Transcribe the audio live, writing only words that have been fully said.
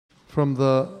from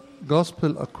the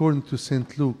Gospel according to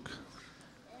St. Luke.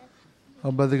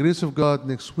 And by the grace of God,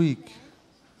 next week,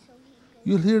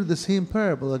 you'll hear the same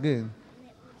parable again,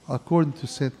 according to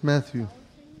St. Matthew.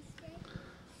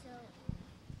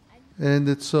 And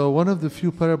it's one of the few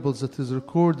parables that is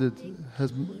recorded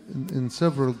in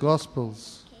several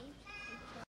Gospels.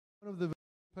 One of the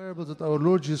parables that our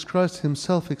Lord Jesus Christ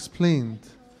himself explained.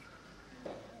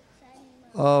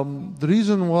 The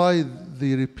reason why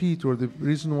they repeat, or the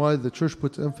reason why the church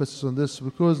puts emphasis on this,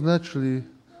 because naturally,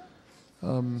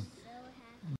 in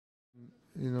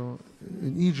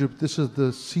Egypt, this is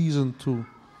the season to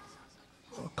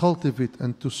cultivate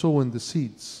and to sow in the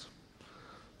seeds.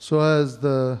 So as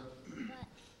the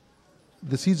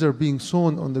seeds are being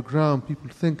sown on the ground, people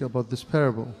think about this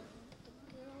parable.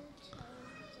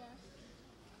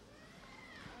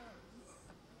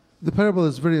 The parable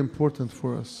is very important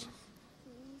for us.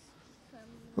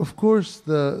 Of course,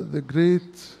 the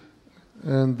great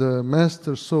and the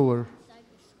master sower,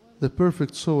 the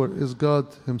perfect sower, is God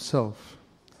himself.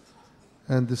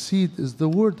 And the seed is the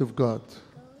word of God.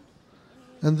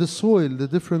 And the soil, the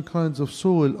different kinds of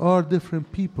soil, are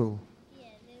different people.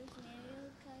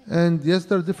 And yes,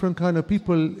 there are different kind of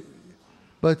people,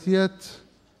 but yet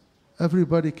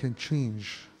everybody can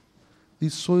change.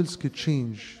 These soils can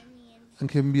change and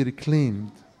can be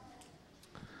reclaimed.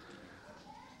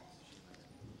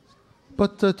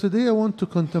 But today I want to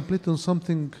contemplate on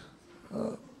something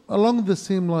along the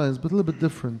same lines, but a little bit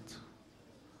different.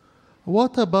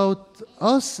 What about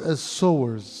us as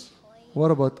sowers? What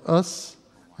about us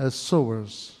as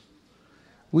sowers?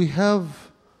 We have,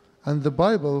 and the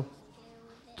Bible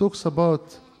talks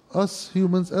about us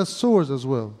humans as sowers as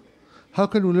well. How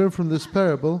can we learn from this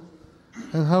parable,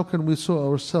 and how can we sow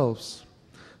ourselves?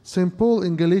 St. Paul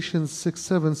in Galatians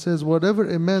 6:7 says, whatever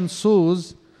a man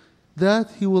sows,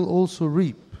 that he will also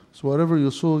reap. So whatever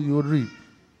you sow, you will reap.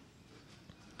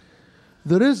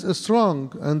 There is a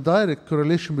strong and direct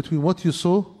correlation between what you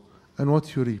sow and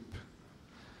what you reap.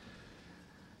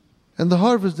 And the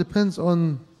harvest depends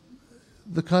on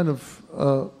the kind of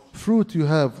fruit you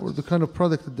have, or the kind of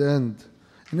product at the end.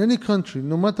 In any country,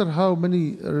 no matter how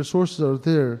many resources are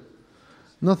there,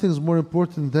 nothing is more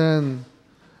important than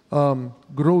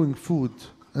growing food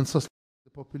and sustaining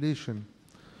the population.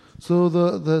 So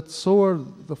the sower,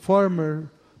 the farmer,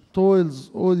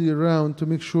 toils all year round to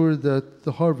make sure that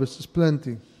the harvest is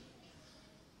plenty.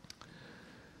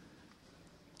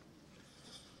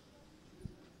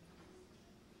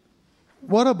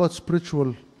 What about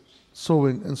spiritual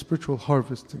sowing and spiritual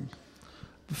harvesting?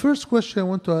 The first question I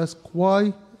want to ask,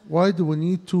 why do we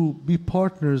need to be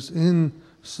partners in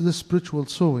the spiritual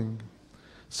sowing?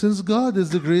 Since God is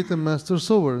the great and master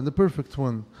sower and the perfect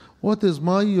one, what is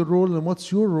my role and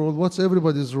what's your role? What's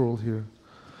everybody's role here?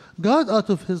 God, out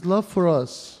of his love for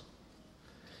us,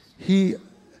 he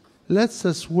lets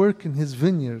us work in his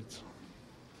vineyard.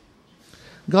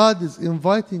 God is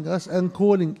inviting us and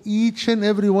calling each and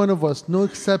every one of us, no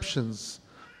exceptions,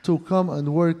 to come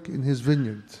and work in his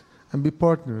vineyard and be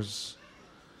partners.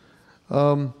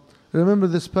 Remember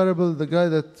this parable, the guy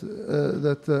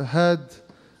that had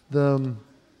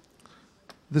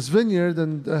this vineyard,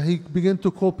 and he began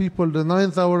to call people the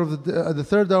 9th hour of the day, at the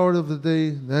 3rd hour of the day,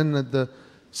 then at the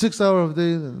 6th hour of the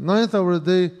day, the 9th hour of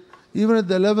the day, even at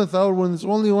the 11th hour when there's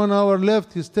only 1 hour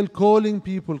left, he's still calling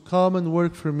people, come and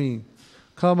work for me.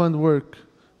 Come and work.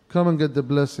 Come and get the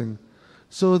blessing.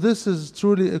 So this is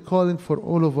truly a calling for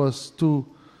all of us to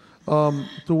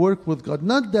work with God.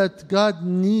 Not that God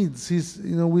needs,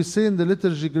 we say in the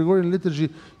liturgy, Gregorian liturgy,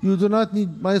 you do not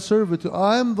need my servitude.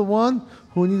 I am the one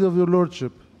who need of your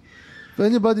lordship. If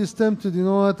anybody is tempted, you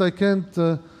know what, I can't,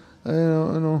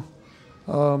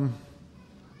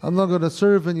 I'm not going to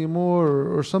serve anymore,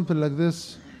 or something like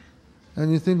this,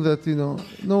 and you think that,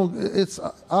 no, it's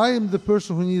I am the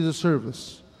person who needs the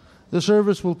service. The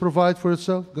service will provide for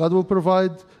itself. God will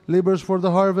provide laborers for the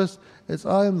harvest. It's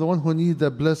I am the one who need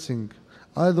that blessing.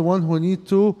 I am the one who need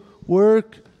to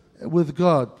work with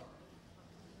God.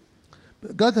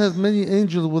 God has many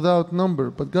angels without number,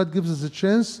 but God gives us a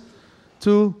chance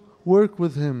to work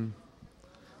with him.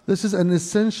 This is an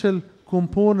essential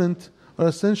component or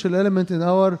essential element in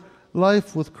our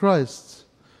life with Christ.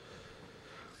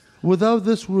 Without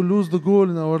this, we'll lose the goal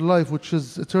in our life, which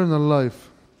is eternal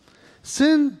life.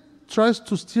 Sin tries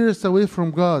to steer us away from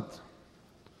God.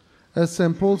 As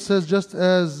St. Paul says, just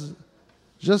as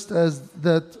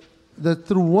that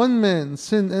through one man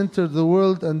sin entered the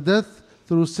world, and death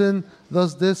through sin,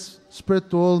 thus death spread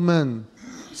to all men.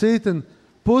 Satan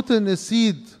put in a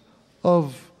seed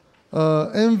of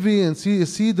envy and a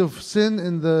seed of sin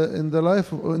in the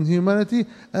life in humanity,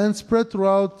 and spread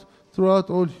throughout throughout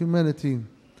all humanity.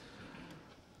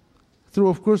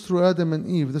 Of course, through Adam and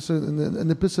Eve. This is an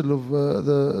epistle of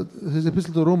his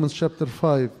epistle to Romans, chapter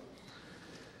 5.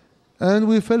 And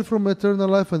we fell from eternal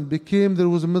life and there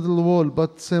was a middle wall.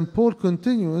 But St. Paul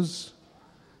continues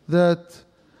that,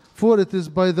 for it is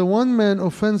by the one man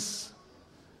offense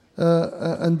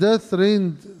and death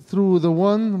reigned through the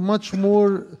one, much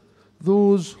more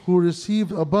those who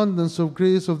received abundance of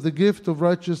grace of the gift of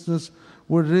righteousness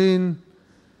will reign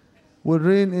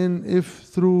in if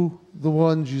through the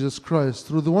one Jesus Christ.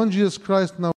 Through the one Jesus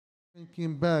Christ now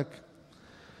came back.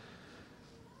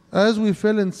 As we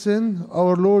fell in sin,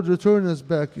 our Lord returned us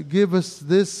back. He gave us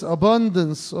this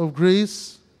abundance of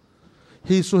grace.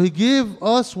 So He gave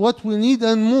us what we need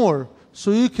and more,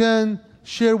 so you can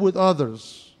share with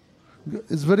others.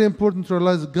 It's very important to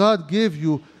realize God gave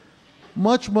you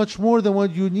much, much more than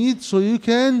what you need, so you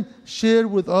can share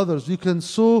with others. You can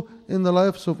sow in the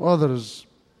lives of others.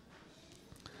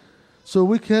 So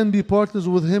we can be partners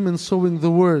with Him in sowing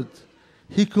the word.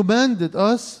 He commanded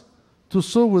us to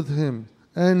sow with Him,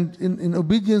 and in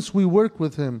obedience we work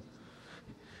with Him.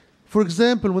 For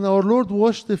example, when our Lord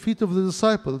washed the feet of the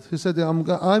disciples, He said,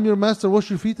 I'm your master, wash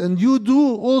your feet, and you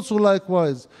do also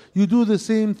likewise. You do the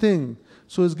same thing.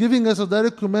 So He's giving us a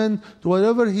direct command to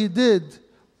whatever He did,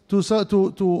 to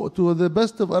the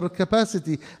best of our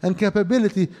capacity and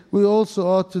capability, we also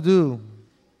ought to do.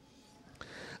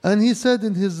 And He said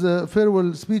in His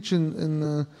farewell speech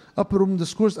in Upper Room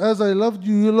Discourse, as I loved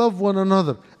you, you love one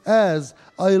another. As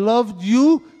I loved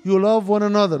you, you love one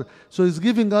another. So He's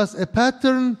giving us a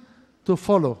pattern to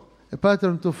follow. A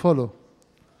pattern to follow.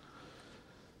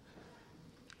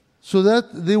 So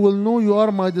that they will know you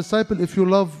are my disciple if you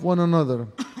love one another.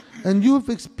 And you have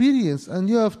experienced, and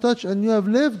you have touched, and you have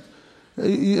lived.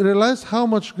 You realize how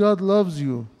much God loves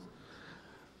you.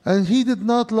 And He did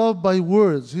not love by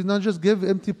words. He did not just give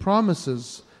empty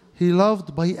promises. He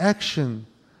loved by action.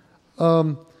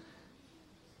 And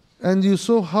you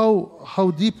saw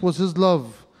how deep was His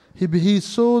love. He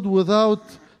sowed without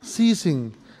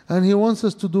ceasing. And He wants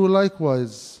us to do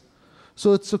likewise.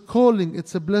 So it's a calling,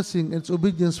 it's a blessing, it's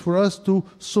obedience for us to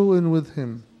sow in with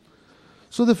Him.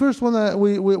 So the first one,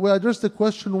 we addressed the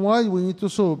question why we need to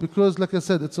sow. Because, like I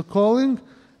said, it's a calling,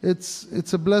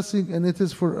 it's a blessing, and it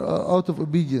is for out of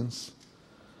obedience.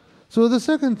 So the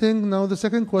second thing, now the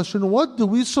second question, what do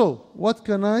we sow? What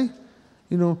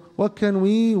can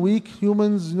we, weak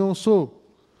humans, sow?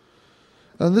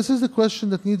 And this is the question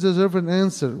that needs a reverent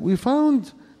answer. We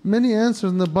found many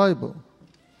answers in the Bible.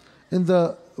 In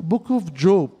the book of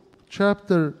Job,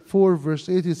 chapter 4, verse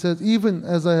 8, it says, even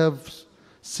as I have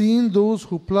seen those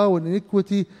who plow in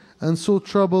iniquity and sow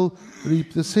trouble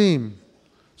reap the same.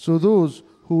 So those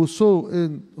who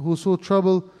sow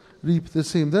trouble reap the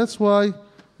same. That's why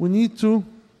we need to,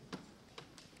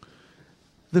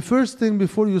 the first thing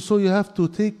before you sow, you have to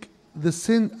take the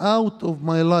sin out of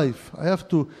my life. I have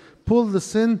to pull the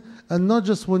sin, and not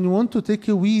just when you want to take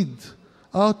a weed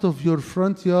out of your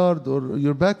front yard or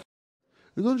your backyard.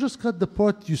 You don't just cut the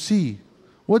part you see.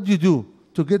 What do you do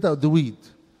to get out the weed?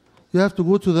 You have to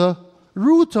go to the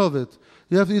root of it.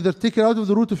 You have to either take it out of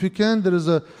the root if you can. There is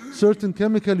a certain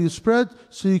chemical you spread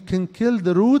so you can kill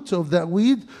the root of that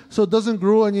weed so it doesn't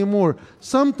grow anymore.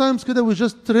 Sometimes we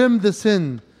just trim the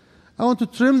sin. I want to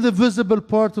trim the visible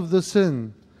part of the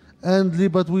sin,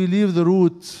 but we leave the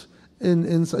root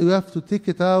inside. You have to take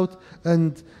it out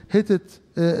and hit it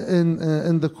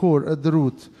in the core, at the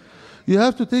root. You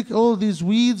have to take all these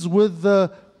weeds with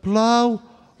the plow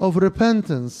of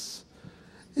repentance.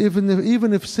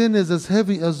 Even if sin is as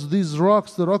heavy as these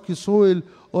rocks, the rocky soil,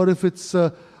 or if it's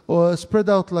spread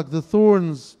out like the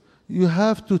thorns, you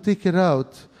have to take it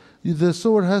out. The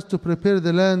sower has to prepare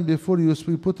the land before you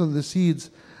put on the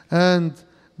seeds and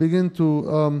begin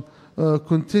to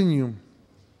continue.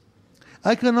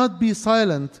 I cannot be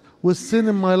silent with sin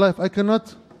in my life. I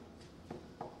cannot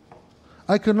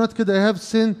could I have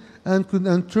sin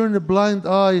and turn a blind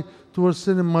eye towards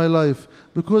sin in my life?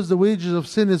 Because the wages of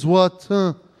sin is what?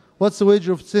 What's the wage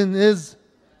of sin? Is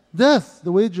death.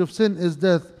 The wage of sin is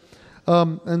death.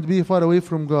 And be far away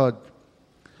from God.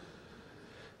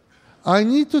 I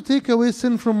need to take away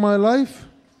sin from my life.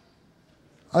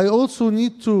 I also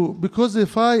need to, because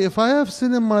if I have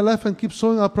sin in my life and keep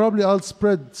sowing, I'll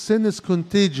spread. Sin is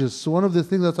contagious. So one of the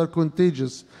things that are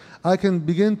contagious, I can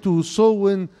begin to sow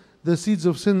in the seeds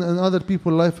of sin in other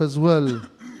people's life as well.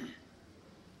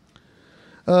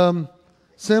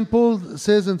 St. Paul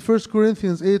says in 1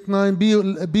 Corinthians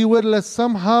 8:9, beware lest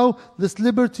somehow this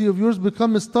liberty of yours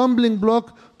become a stumbling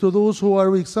block to those who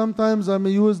are weak. Sometimes I may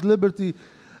use liberty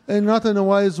and not in a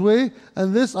wise way,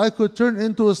 and this I could turn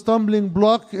into a stumbling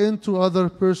block into other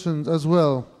persons as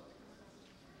well.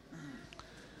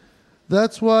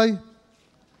 That's why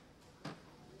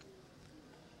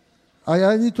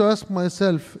I need to ask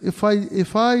myself, if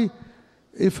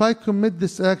I commit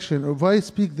this action, or if I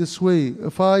speak this way,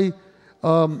 if I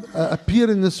appear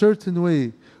in a certain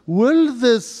way, will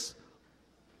this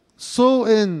sow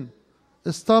in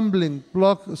a stumbling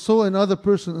block, sow in other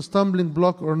person a stumbling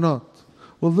block or not?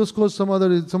 Will this cause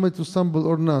somebody to stumble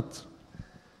or not?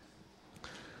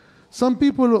 Some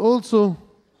people also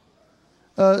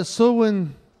sow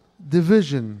in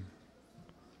division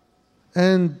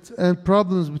and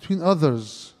problems between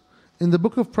others. In the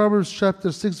book of Proverbs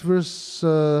chapter 6 verse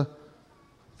I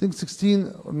think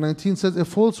 16 or 19 says, a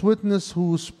false witness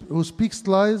who speaks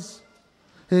lies.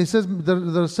 And he says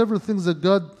there are several things that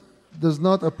God does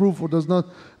not approve or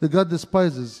that God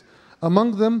despises.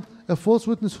 Among them, a false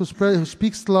witness who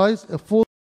speaks lies.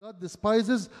 God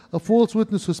despises a false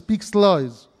witness who speaks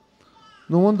lies.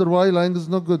 No wonder why lying is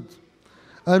not good.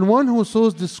 And one who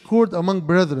sows discord among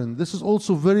brethren. This is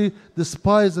also very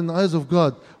despised in the eyes of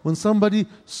God. When somebody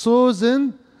sows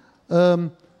in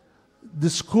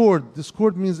discord.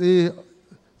 Discord means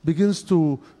begins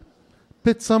to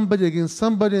pit somebody against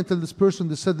somebody and tell this person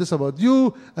they said this about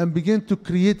you, and begin to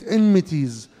create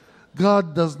enmities.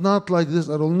 God does not like this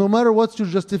at all. No matter what's your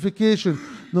justification,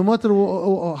 no matter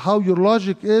how your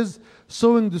logic is,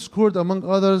 sowing discord among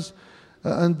others,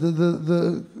 and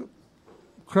the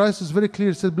Christ is very clear.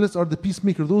 He said, blessed are the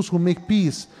peacemakers, those who make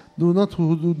peace, who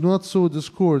do not sow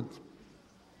discord.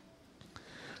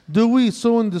 Do we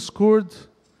sow in discord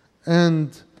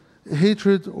and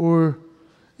hatred, or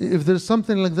if there's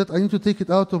something like that, I need to take it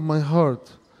out of my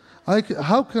heart?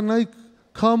 How can I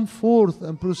come forth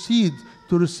and proceed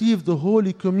to receive the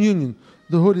Holy Communion,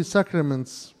 the Holy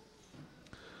Sacraments?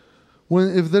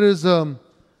 If there is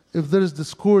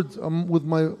discord with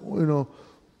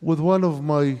with one of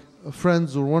my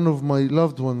friends or one of my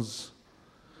loved ones,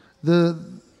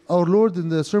 our Lord in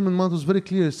the Sermon on the Mount was very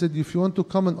clear. He said, if you want to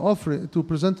come to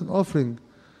present an offering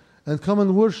and come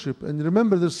and worship, and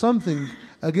remember there's something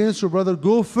against your brother,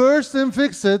 go first and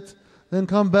fix it, then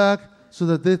come back, so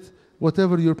that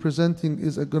whatever you're presenting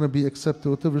is going to be accepted,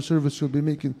 whatever service you'll be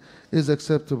making is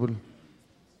acceptable.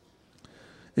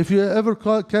 If you ever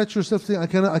catch yourself saying,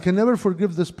 I can never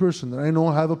forgive this person, I know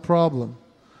I have a problem.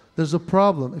 There's a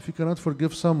problem if you cannot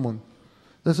forgive someone.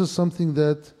 This is something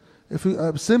that, if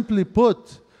you simply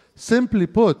put,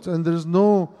 and there's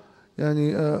no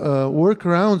work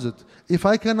around it. If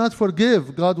I cannot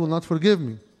forgive, God will not forgive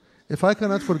me. If I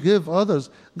cannot forgive others,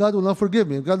 God will not forgive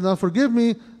me. If God will not forgive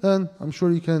me, then I'm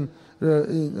sure you can.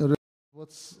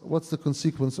 What's the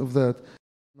consequence of that?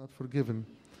 Not forgiven.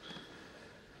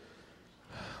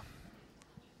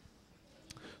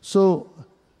 So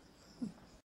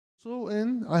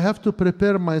I have to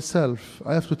prepare myself.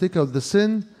 I have to take out the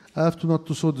sin. I have to not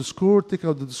to sow discord, take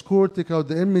out the discord, take out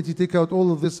the enmity, take out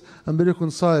all of this and be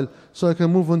reconciled, so I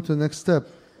can move on to the next step.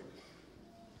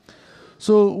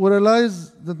 So we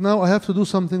realize that now I have to do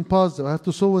something positive. I have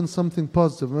to sow in something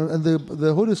positive. And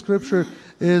the Holy Scripture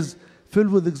is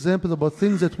filled with examples about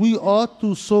things that we ought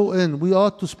to sow in, we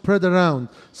ought to spread around.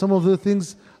 Some of the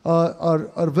things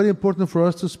are very important for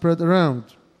us to spread around.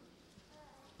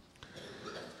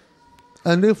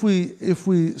 And if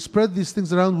we spread these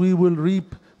things around, we will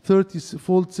reap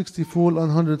 30-fold, 60-fold,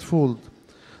 and 100-fold.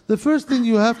 The first thing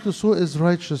you have to sow is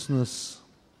righteousness.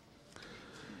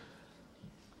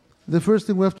 The first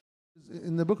thing we have to do is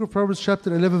in the book of Proverbs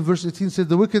chapter 11 verse 18 says,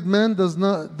 the wicked man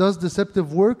does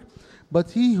deceptive work,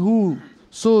 but he who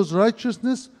sows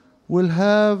righteousness will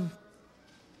have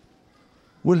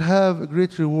a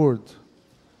great reward.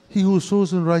 He who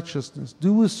sows in righteousness.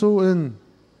 Do we sow in,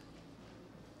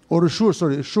 or a sure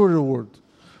reward?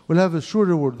 Will have a sure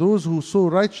reward. Those who sow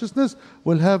righteousness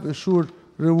will have a sure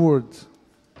reward.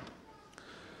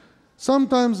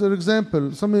 Sometimes, for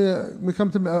example, somebody may come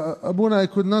to me, Abuna, I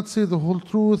could not say the whole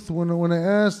truth when I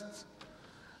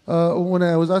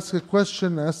was asked a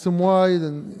question. I asked him why,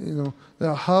 then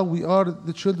how we are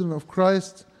the children of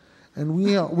Christ, and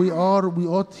he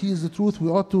is the truth. We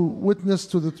ought to witness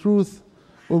to the truth,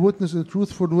 or witness in a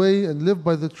truthful way, and live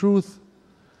by the truth.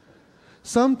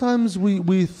 Sometimes we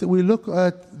look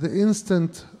at the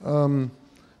instant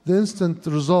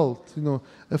result.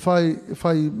 If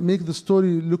I make the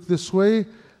story look this way,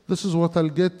 this is what I'll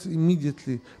get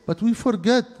immediately. But we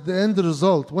forget the end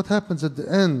result. What happens at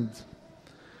the end?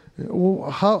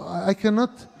 How I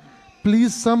cannot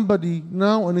please somebody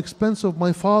now on expense of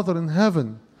my Father in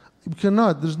heaven. You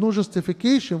cannot. There's no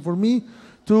justification for me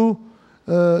to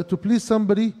please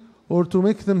somebody or to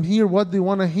make them hear what they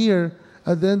want to hear,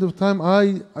 at the end of time,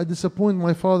 I disappoint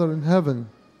my Father in heaven.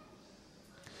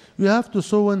 You have to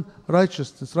sow in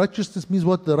righteousness. Righteousness means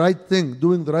what? The right thing,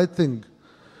 doing the right thing.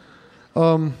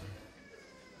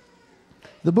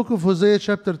 The book of Hosea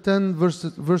chapter 10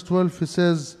 verse 12, it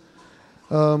says,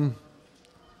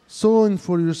 sowing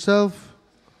for yourself,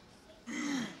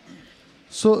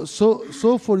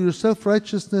 sow for yourself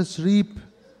righteousness, reap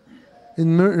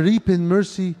in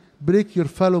mercy, break your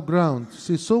fallow ground.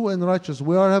 See, sow in righteousness.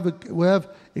 We have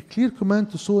a clear command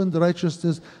to sow in the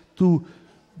righteousness, to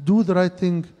do the right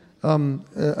thing,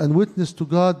 and witness to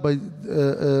God by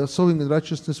sowing in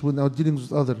righteousness when our dealings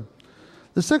with others.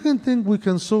 The second thing we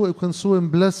can sow in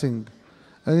blessing.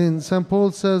 And in St.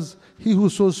 Paul says, he who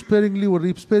sows sparingly will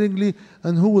reap sparingly,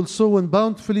 and who will sow in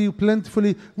bountifully,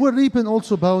 plentifully, will reap and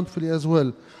also bountifully as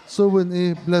well. Sow in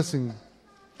a blessing.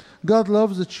 God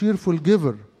loves a cheerful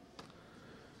giver.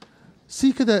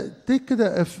 See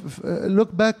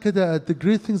look back at the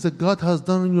great things that God has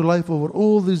done in your life over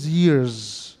all these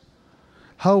years.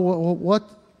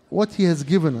 What He has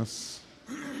given us.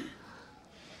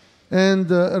 And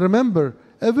remember,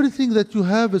 everything that you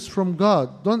have is from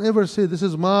God. Don't ever say, this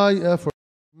is my effort,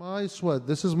 my sweat,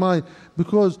 this is my...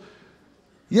 Because,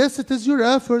 yes, it is your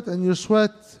effort and your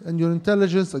sweat and your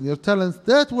intelligence and your talents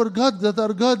that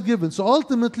are God-given. So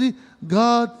ultimately,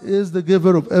 God is the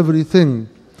giver of everything.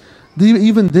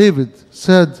 Even David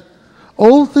said,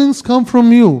 all things come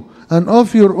from you, and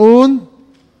of your own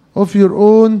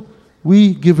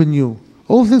we given you.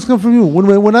 All things come from you.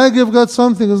 When I give God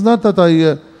something, it's not that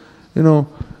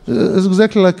it's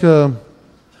exactly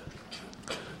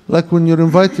like when you're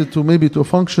invited to maybe to a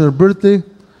function or birthday,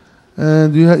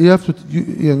 and you have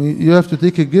to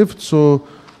take a gift. So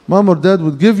mom or dad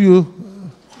would give you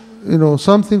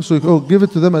something, so you give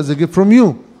it to them as a gift from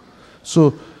you.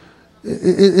 So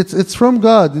it's from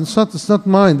God. It's not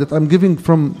mine that I'm giving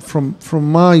from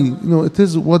my. It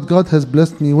is what God has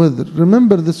blessed me with.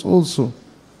 Remember this also.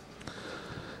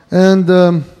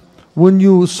 And when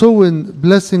you sow in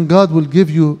blessing, God will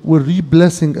reap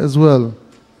blessing as well.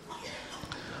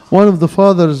 One of the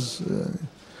fathers,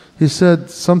 he said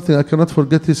something I cannot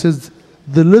forget. He says,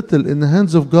 the little in the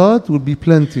hands of God will be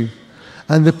plenty,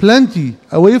 and the plenty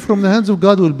away from the hands of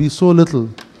God will be so little.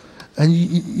 And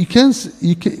you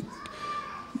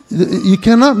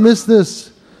cannot miss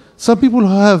this. Some people who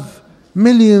have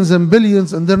millions and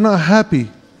billions and they're not happy.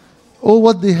 All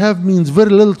what they have means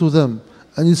very little to them.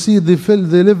 And you see, they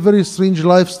live very strange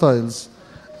lifestyles,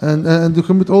 and they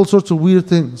commit all sorts of weird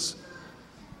things.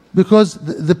 Because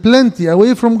the plenty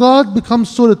away from God becomes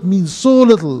so little, means so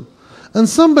little. And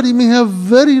somebody may have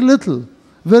very little,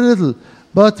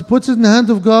 but puts it in the hand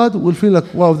of God, will feel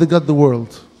like, wow, they got the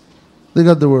world. They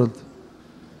got the world.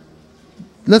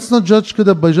 Let's not judge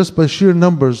just by sheer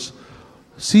numbers.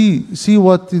 See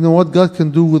what God can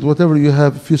do with whatever you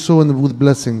have if you sow in with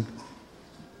blessing.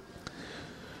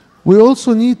 We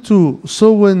also need to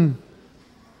sow in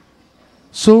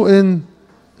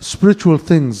spiritual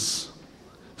things.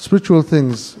 Spiritual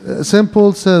things. St.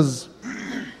 Paul says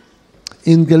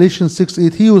in Galatians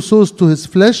 6:8, he who sows to his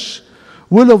flesh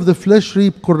will of the flesh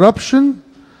reap corruption,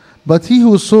 but he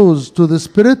who sows to the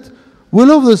Spirit will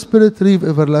of the Spirit reap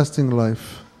everlasting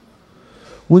life.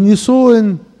 When you sow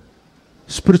in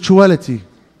spirituality,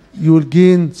 you will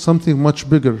gain something much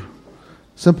bigger.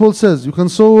 St. Paul says you can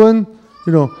sow in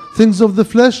things of the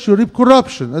flesh, you reap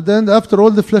corruption. At the end, after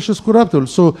all, the flesh is corruptible.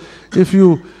 So if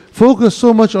you focus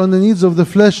so much on the needs of the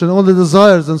flesh and all the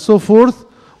desires and so forth,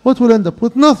 what will end up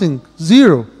with? Nothing.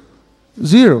 Zero.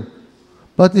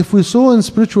 But if we sow in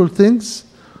spiritual things,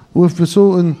 if we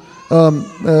sow in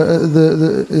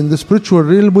the spiritual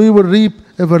realm, we will reap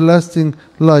everlasting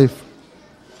life.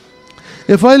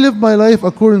 If I live my life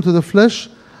according to the flesh,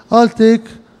 I'll take,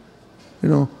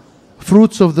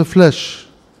 fruits of the flesh.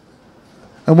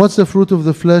 And what's the fruit of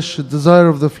the flesh? Desire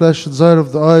of the flesh, desire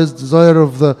of the eyes, desire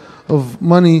of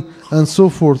money, and so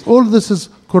forth. All this is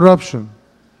corruption.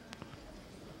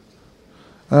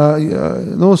 I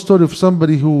know a story of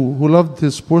somebody who loved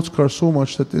his sports car so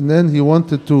much that in the end he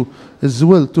wanted to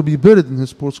be buried in his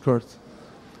sports car.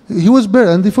 He was buried,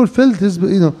 and they fulfilled his,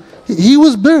 he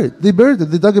was buried. They buried it.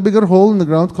 They dug a bigger hole in the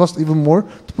ground, cost even more,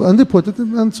 and they put it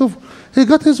in, and so forth. He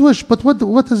got his wish. But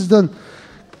what has he done?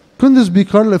 Couldn't this be,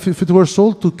 Carl, if it were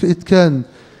sold, it can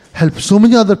help so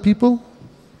many other people?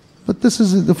 But this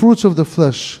is the fruits of the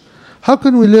flesh. How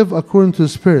can we live according to the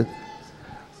Spirit?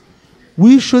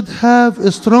 We should have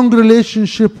a strong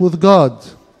relationship with God.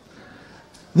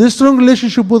 This strong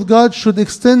relationship with God should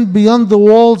extend beyond the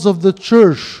walls of the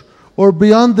church, or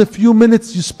beyond the few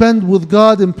minutes you spend with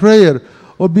God in prayer,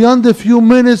 or beyond the few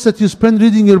minutes that you spend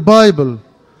reading your Bible,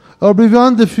 or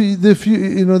beyond the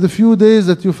few days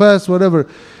that you fast, whatever.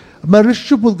 My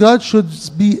relationship with God should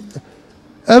be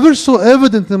ever so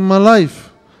evident in my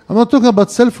life. I'm not talking about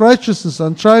self-righteousness.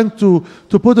 I'm trying to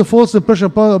put a false impression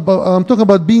upon. I'm talking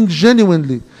about being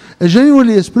genuinely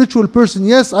a spiritual person.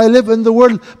 Yes, I live in the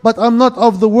world, but I'm not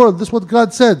of the world. This is what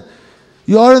God said.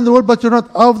 You are in the world, but you're not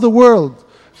of the world.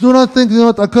 Do not think,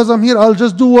 because I'm here, I'll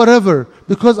just do whatever.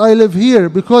 Because I live here.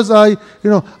 Because I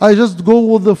just go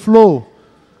with the flow.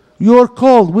 You're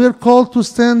called. We're called to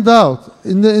stand out.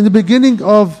 In the beginning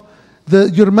of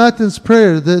your Matins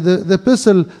prayer, the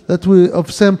epistle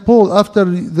of St. Paul, after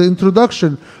the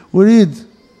introduction, we read,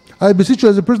 I beseech you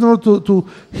as a prisoner to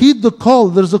heed the call.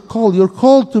 There's a call. You're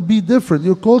called to be different.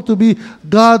 You're called to be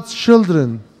God's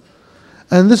children.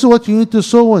 And this is what you need to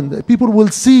sow in. People will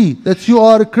see that you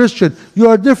are a Christian. You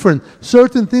are different.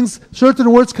 Certain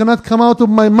words cannot come out of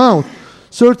my mouth.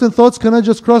 Certain thoughts cannot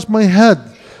just cross my head.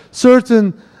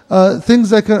 Certain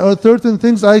things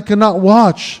I cannot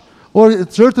watch. Or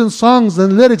certain songs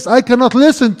and lyrics I cannot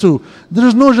listen to. There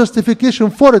is no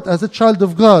justification for it as a child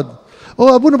of God.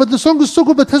 Oh, Abuna, but the song is so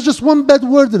good, but has just one bad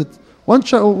word in it.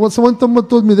 Someone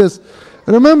told me this.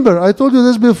 Remember, I told you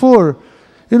this before.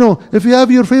 If you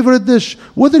have your favorite dish,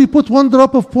 whether you put one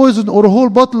drop of poison or a whole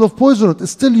bottle of poison,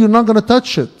 still you're not going to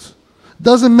touch it.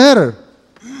 Doesn't matter.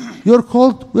 We're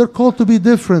called to be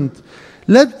different.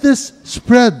 Let this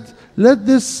spread. Let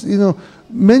this,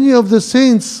 many of the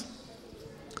saints,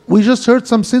 we just heard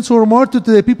some saints who were martyred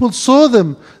today. People saw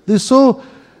them. They saw,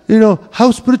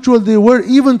 how spiritual they were,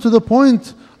 even to the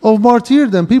point of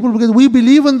martyrdom. People, because we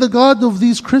believe in the God of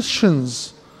these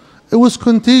Christians. It was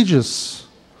contagious.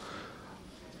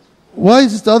 Why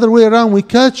is it the other way around? We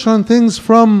catch on things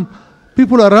from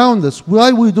people around us.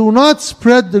 Why we do not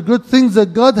spread the good things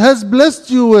that God has blessed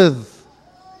you with.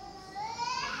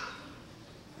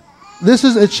 This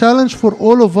is a challenge for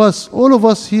all of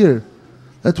us here,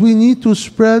 that we need to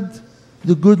spread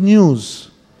the good news.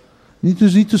 We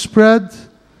need to spread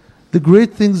the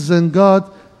great things that God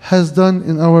has done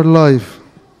in our life,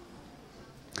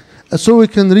 so we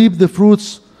can reap the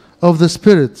fruits of the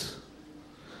Spirit.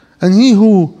 And he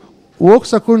who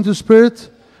walks according to the Spirit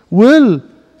will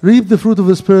reap the fruit of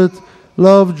the Spirit: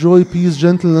 love, joy, peace,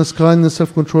 gentleness, kindness,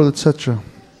 self-control, etc.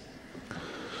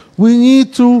 We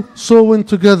need to sow in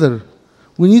together.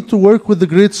 We need to work with the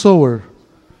great sower.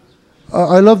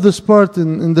 I love this part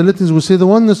in the litanies. We say, the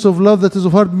oneness of love that is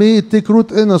of heart, may it take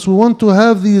root in us. We want to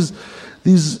have these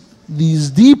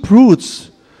deep roots.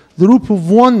 The root of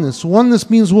oneness. Oneness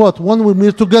means what?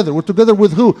 We're together. We're together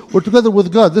with who? We're together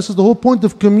with God. This is the whole point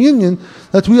of communion,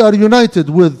 that we are united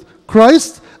with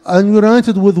Christ and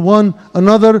united with one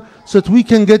another so that we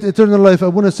can get eternal life.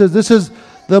 Abuna says, this is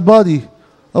the body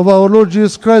of our Lord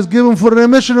Jesus Christ, given for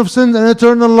remission of sin and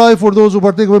eternal life for those who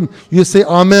partake of Him. You say,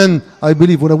 Amen, I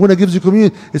believe. When Abuna gives you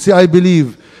communion, you say, I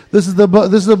believe. This is the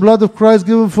blood of Christ,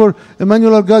 given for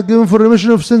Emmanuel, God, given for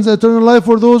remission of sins and eternal life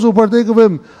for those who partake of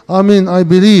Him. Amen, I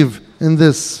believe in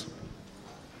this.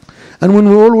 And when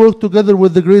we all work together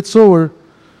with the great sower,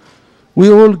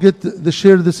 we all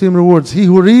share the same rewards. He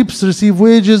who reaps receives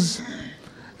wages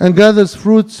and gathers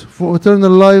fruits for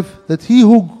eternal life, that he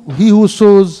who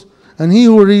sows and he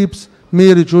who reaps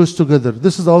may rejoice together.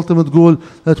 This is the ultimate goal,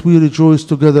 that we rejoice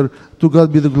together. To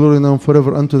God be the glory now and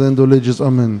forever, unto the end of ages.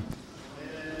 Amen.